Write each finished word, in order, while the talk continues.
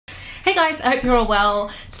Hey guys, I hope you're all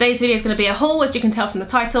well. Today's video is going to be a haul, as you can tell from the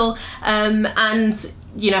title, and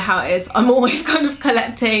you know how it is. I'm always kind of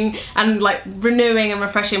collecting and like renewing and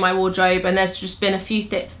refreshing my wardrobe, and there's just been a few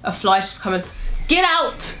flies just coming. Get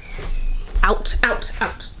out! Out, out,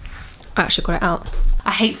 out. I actually got it out.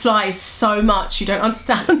 I hate flies so much, you don't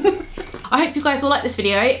understand. I hope you guys will like this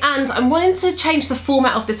video, and I'm wanting to change the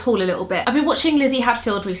format of this haul a little bit. I've been watching Lizzie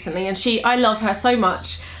Hadfield recently, and I love her so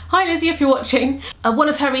much. Hi Lizzie, if you're watching. One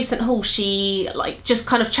of her recent hauls, she like just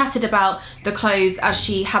kind of chatted about the clothes as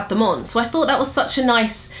she had them on. So I thought that was such a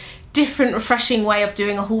nice, different, refreshing way of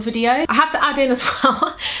doing a haul video. I have to add in as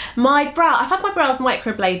well, I've had my brows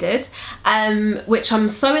microbladed, which I'm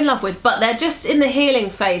so in love with, but they're just in the healing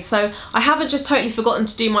phase. So I haven't just totally forgotten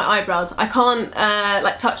to do my eyebrows. I can't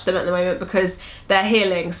like touch them at the moment because they're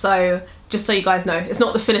healing. So just so you guys know, it's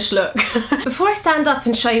not the finished look. Before I stand up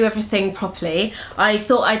and show you everything properly, I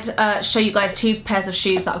thought I'd show you guys two pairs of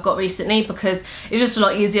shoes that I've got recently, because it's just a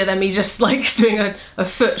lot easier than me just like doing a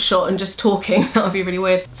foot shot and just talking. That would be really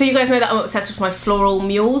weird. So you guys know that I'm obsessed with my floral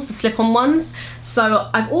mules, the slip-on ones. So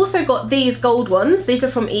I've also got these gold ones. These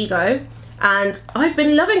are from Ego, and I've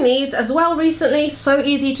been loving these as well recently. So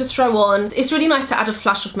easy to throw on. It's really nice to add a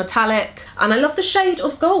flash of metallic, and I love the shade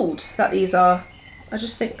of gold that these are. I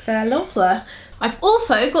just think they're lovely. I've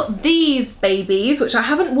also got these babies, which I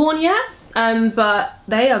haven't worn yet, but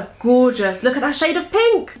they are gorgeous. Look at that shade of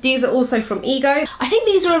pink. These are also from Ego. I think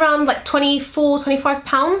these are around like 24, 25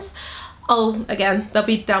 pounds. Oh, again, they'll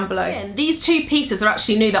be down below. And these two pieces are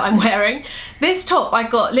actually new that I'm wearing. This top I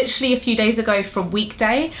got literally a few days ago from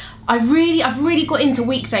Weekday. I've really got into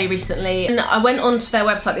Weekday recently, and I went onto their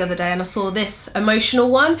website the other day and I saw this emotional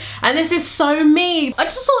one, and this is so me. I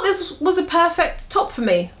just thought this was a perfect top for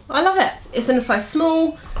me. I love it. It's in a size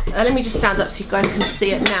small. Let me just stand up so you guys can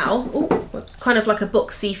see it now. Oh, whoops. Kind of like a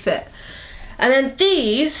boxy fit. And then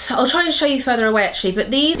these, I'll try and show you further away actually, but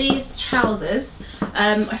these trousers,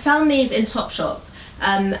 I found these in Topshop.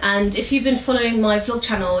 And if you've been following my vlog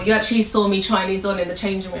channel, you actually saw me trying these on in the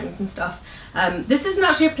changing rooms and stuff. This isn't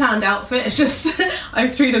actually a planned outfit, it's just I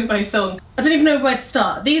threw them both on. I don't even know where to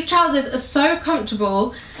start. These trousers are so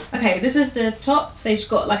comfortable. Okay, this is the top. They've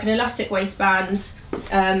got like an elastic waistband,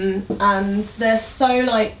 and they're so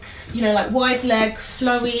like, you know, like wide leg,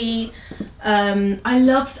 flowy. I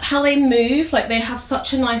love how they move, like they have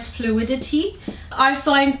such a nice fluidity. I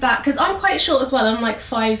find that, because I'm quite short as well, I'm like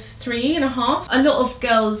 5'3.5". A lot of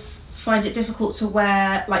girls find it difficult to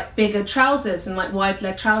wear like bigger trousers and like wide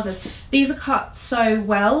leg trousers. These are cut so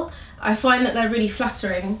well. I find that they're really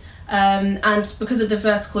flattering, and because of the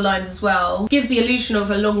vertical lines as well, gives the illusion of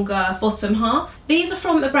a longer bottom half. These are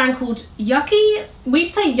from a brand called Yuki.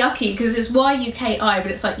 We'd say Yuki because it's Y-U-K-I,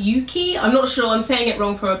 but it's like Yuki. I'm not sure, I'm saying it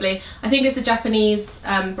wrong probably. I think it's a Japanese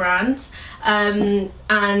brand, and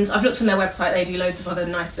I've looked on their website, they do loads of other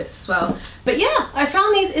nice bits as well. But yeah, I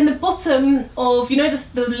found these in the bottom of, you know,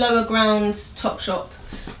 the lower ground Topshop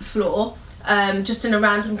floor. Just in a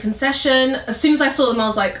random concession. As soon as I saw them, I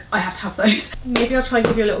was like, I have to have those. Maybe I'll try and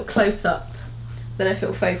give you a little close-up. Don't know if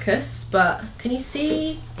it'll focus, but can you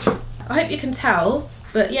see? I hope you can tell,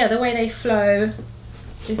 but yeah, the way they flow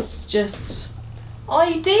is just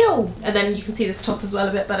ideal. And then you can see this top as well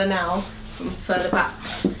a bit better now from further back.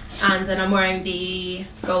 And then I'm wearing the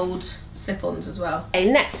gold slip-ons as well. Okay,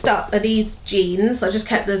 next up are these jeans. I just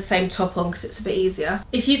kept the same top on because it's a bit easier.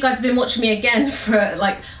 If you guys have been watching me again for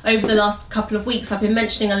like over the last couple of weeks, I've been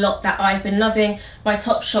mentioning a lot that I've been loving my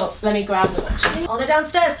Topshop. Let me grab them actually. Oh, they're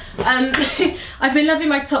downstairs. I've been loving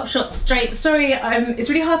my Topshop straight. Sorry, it's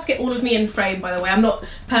really hard to get all of me in frame, by the way. I'm not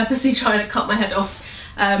purposely trying to cut my head off.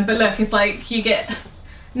 But look, it's like you get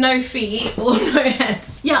no feet or no head.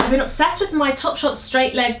 Yeah, I've been obsessed with my Topshop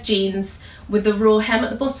straight leg jeans with the raw hem at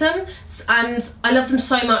the bottom, and I love them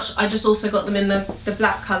so much. I just also got them in the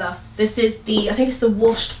black colour. This is I think it's the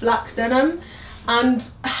washed black denim, and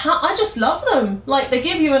I just love them. Like, they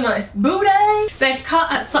give you a nice booty. They're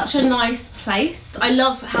cut at such a nice place. I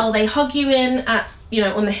love how they hug you in at, you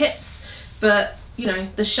know, on the hips, but you know,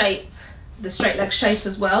 the shape, the straight leg shape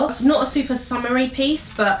as well. Not a super summery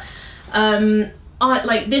piece, but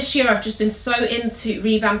like this year I've just been so into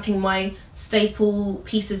revamping my staple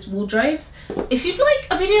pieces wardrobe. If you'd like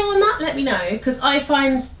a video on that, let me know, because I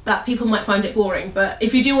find that people might find it boring, but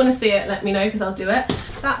if you do want to see it, let me know, because I'll do it.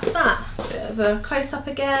 That's that. Bit of a close-up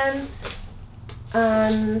again,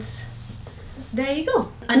 and there you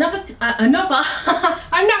go. Another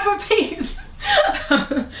piece.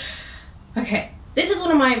 Okay, this is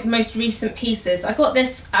one of my my most recent pieces. I got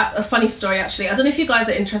this, a funny story actually. I don't know if you guys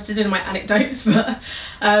are interested in my anecdotes, but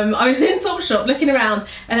I was in Topshop looking around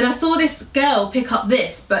and then I saw this girl pick up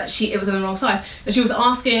this, but it was in the wrong size. But she was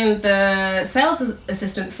asking the sales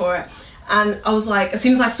assistant for it. And I was like, as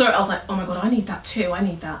soon as I saw it, I was like, oh my God, I need that too, I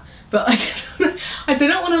need that. But I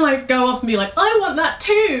didn't want to like go up and be like, I want that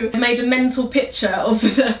too. I made a mental picture of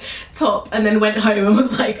the top and then went home and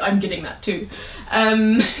was like, I'm getting that too.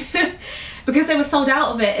 Because they were sold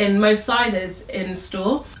out of it in most sizes in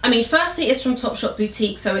store. I mean, firstly, it's from Topshop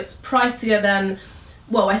Boutique, so it's pricier than,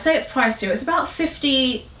 well, I say it's pricier, it's about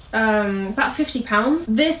 £50.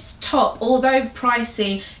 This top, although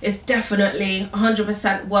pricey, is definitely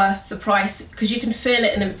 100% worth the price because you can feel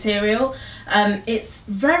it in the material. It's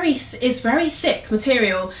very thick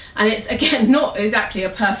material, and it's again not exactly a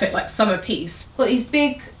perfect like summer piece. Got these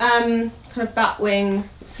big kind of batwing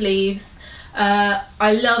sleeves.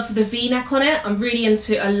 I love the V-neck on it. I'm really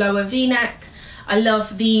into a lower V-neck. I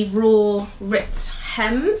love the raw ripped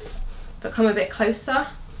hems that come a bit closer.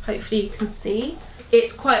 Hopefully you can see.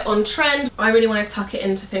 It's quite on trend. I really want to tuck it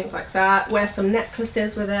into things like that. Wear some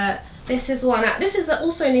necklaces with it. This is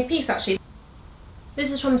also a new piece actually. This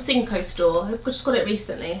is from Cinco store. I just got it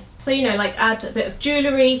recently. So, you know, like add a bit of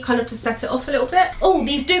jewellery kind of to set it off a little bit. Oh,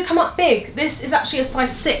 these do come up big. This is actually a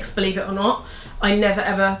size 6, believe it or not. I never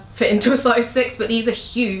ever fit into a size 6, but these are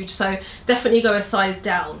huge. So definitely go a size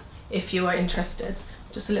down if you are interested.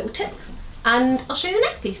 Just a little tip. And I'll show you the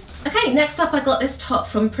next piece. Okay, next up I got this top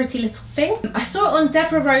from Pretty Little Thing. I saw it on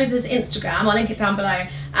Deborah Rose's Instagram, I'll link it down below,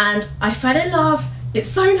 and I fell in love. It's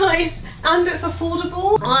so nice and it's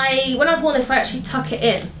affordable. When I've worn this, I actually tuck it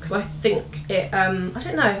in because I think it, I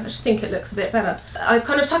don't know, I just think it looks a bit better. I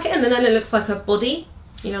kind of tuck it in and then it looks like a body,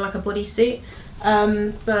 you know, like a bodysuit.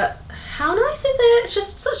 But how nice is it? It's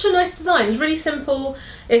just such a nice design. It's really simple.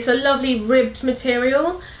 It's a lovely ribbed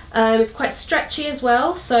material. It's quite stretchy as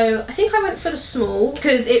well, so I think I went for the small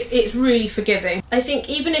because it's really forgiving. I think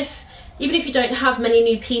even if you don't have many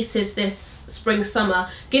new pieces this spring summer,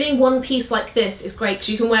 getting one piece like this is great because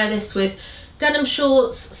you can wear this with denim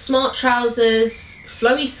shorts, smart trousers,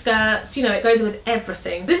 flowy skirts, you know, it goes in with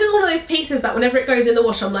everything. This is one of those pieces that whenever it goes in the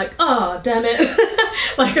wash I'm like, oh damn it.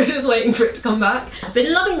 Like I'm just waiting for it to come back. I've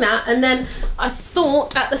been loving that, and then I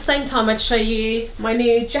thought at the same time I'd show you my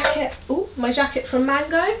new jacket. Ooh, my jacket from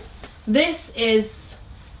Mango. This is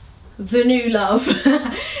the new love.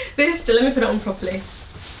 Let me put it on properly.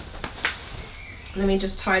 Let me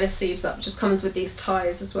just tie the sleeves up. It just comes with these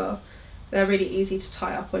ties as well. They're really easy to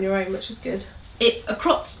tie up on your own, which is good. It's a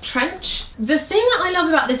cropped trench. The thing that I love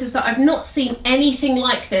about this is that I've not seen anything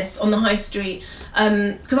like this on the high street,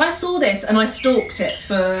 because I saw this and I stalked it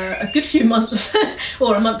for a good few months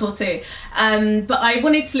or a month or two, but I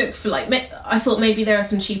wanted to look for like, I thought maybe there are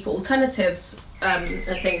some cheaper alternatives and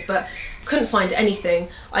things, but couldn't find anything.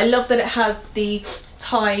 I love that it has the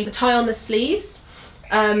tie on the sleeves.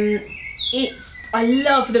 I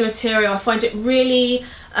love the material. I find it really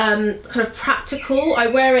kind of practical. I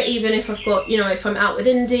wear it even if I've got, you know, if I'm out with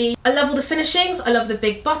Indy. I love all the finishings. I love the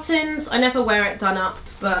big buttons. I never wear it done up,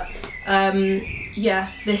 but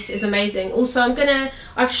yeah, this is amazing. Also,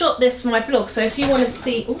 I've shot this for my blog, so if you want to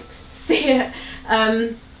see it,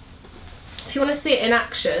 if you want to see it in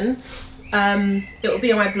action, it will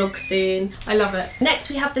be on my blog soon. I love it. Next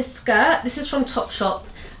we have this skirt. This is from Topshop.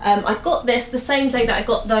 I got this the same day that I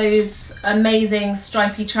got those amazing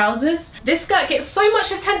stripy trousers. This skirt gets so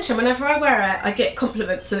much attention whenever I wear it. I get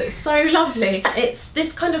compliments and it's so lovely. It's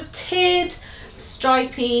this kind of tiered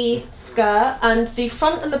stripy skirt, and the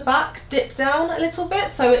front and the back dip down a little bit,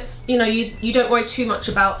 so it's, you know, you don't worry too much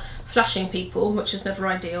about flashing people, which is never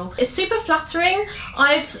ideal. It's super flattering.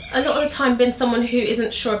 I've a lot of the time been someone who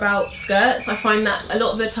isn't sure about skirts. I find that a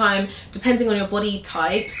lot of the time, depending on your body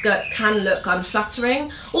type, skirts can look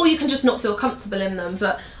unflattering, or you can just not feel comfortable in them,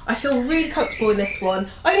 but I feel really comfortable in this one.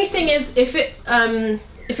 Only thing is, if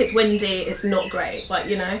it's windy, it's not great, like,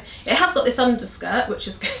 you know. It has got this underskirt, which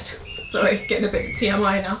is good. Sorry, getting a bit of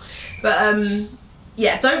TMI now. But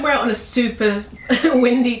yeah, don't wear it on a super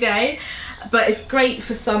windy day. But it's great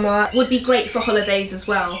for summer, would be great for holidays as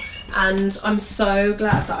well. And I'm so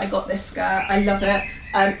glad that I got this skirt. I love it.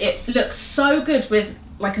 It looks so good with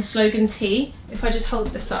like a slogan tee. If I just hold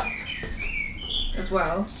this up as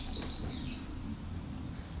well.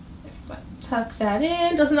 Tuck that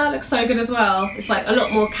in. Doesn't that look so good as well? It's like a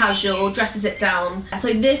lot more casual, dresses it down.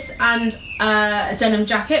 So this and a denim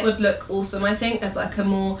jacket would look awesome, I think, as like a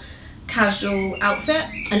more casual outfit,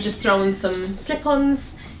 and just throw on some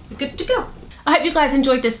slip-ons. You're good to go. I hope you guys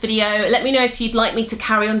enjoyed this video. Let me know if you'd like me to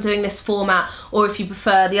carry on doing this format, or if you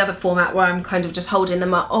prefer the other format where I'm kind of just holding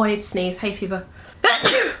them up. Oh, I need to sneeze. Hay fever.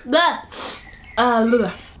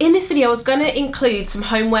 In this video I was going to include some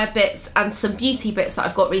homeware bits and some beauty bits that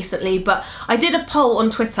I've got recently, but I did a poll on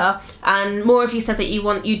Twitter and more of you said that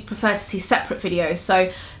you'd prefer to see separate videos,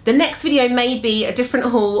 so the next video may be a different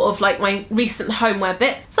haul of like my recent homeware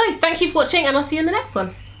bits. So thank you for watching and I'll see you in the next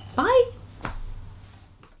one. Bye!